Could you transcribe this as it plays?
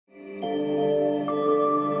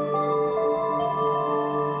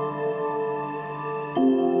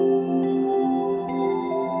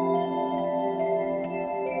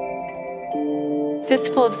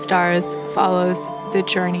Fistful of Stars follows the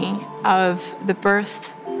journey of the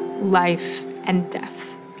birth, life, and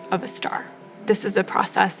death of a star. This is a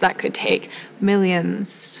process that could take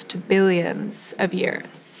millions to billions of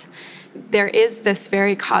years. There is this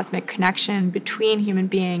very cosmic connection between human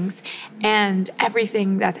beings and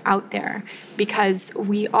everything that's out there because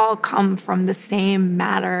we all come from the same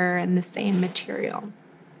matter and the same material.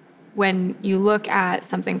 When you look at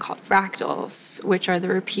something called fractals, which are the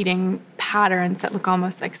repeating patterns that look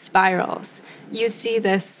almost like spirals, you see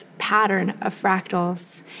this pattern of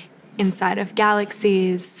fractals inside of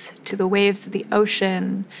galaxies, to the waves of the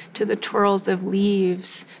ocean, to the twirls of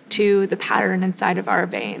leaves, to the pattern inside of our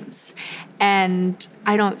veins. And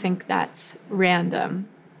I don't think that's random.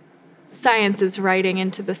 Science is writing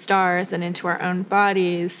into the stars and into our own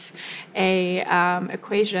bodies a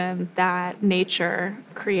equation that nature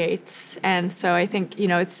creates. And so I think,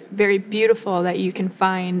 it's very beautiful that you can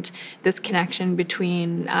find this connection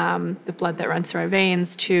between the blood that runs through our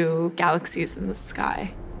veins to galaxies in the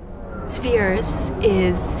sky. Spheres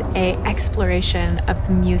is an exploration of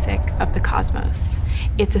the music of the cosmos.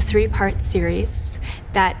 It's a 3-part series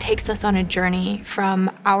that takes us on a journey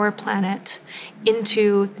from our planet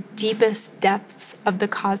into the deepest depths of the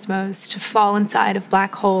cosmos to fall inside of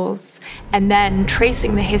black holes, and then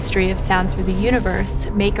tracing the history of sound through the universe,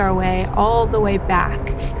 make our way all the way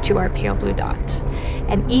back to our pale blue dot.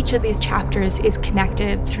 And each of these chapters is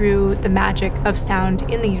connected through the magic of sound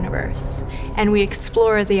in the universe. And we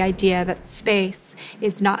explore the idea that space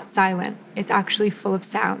is not silent, it's actually full of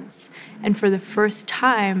sounds. And for the first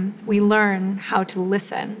time, we learn how to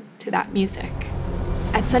listen to that music.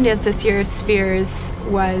 At Sundance this year, Spheres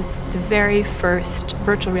was the very first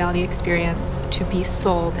virtual reality experience to be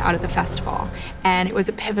sold out of the festival. And it was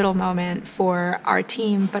a pivotal moment for our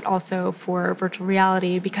team, but also for virtual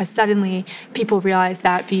reality, because suddenly people realized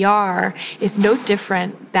that VR is no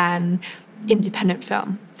different than independent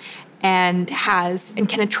film and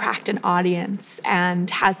can attract an audience and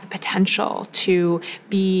has the potential to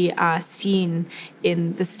be seen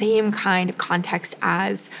in the same kind of context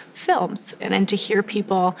as films, and to hear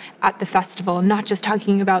people at the festival not just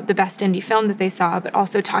talking about the best indie film that they saw, but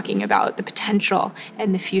also talking about the potential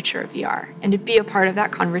and the future of VR. And to be a part of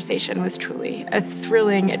that conversation was truly a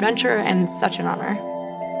thrilling adventure and such an honor.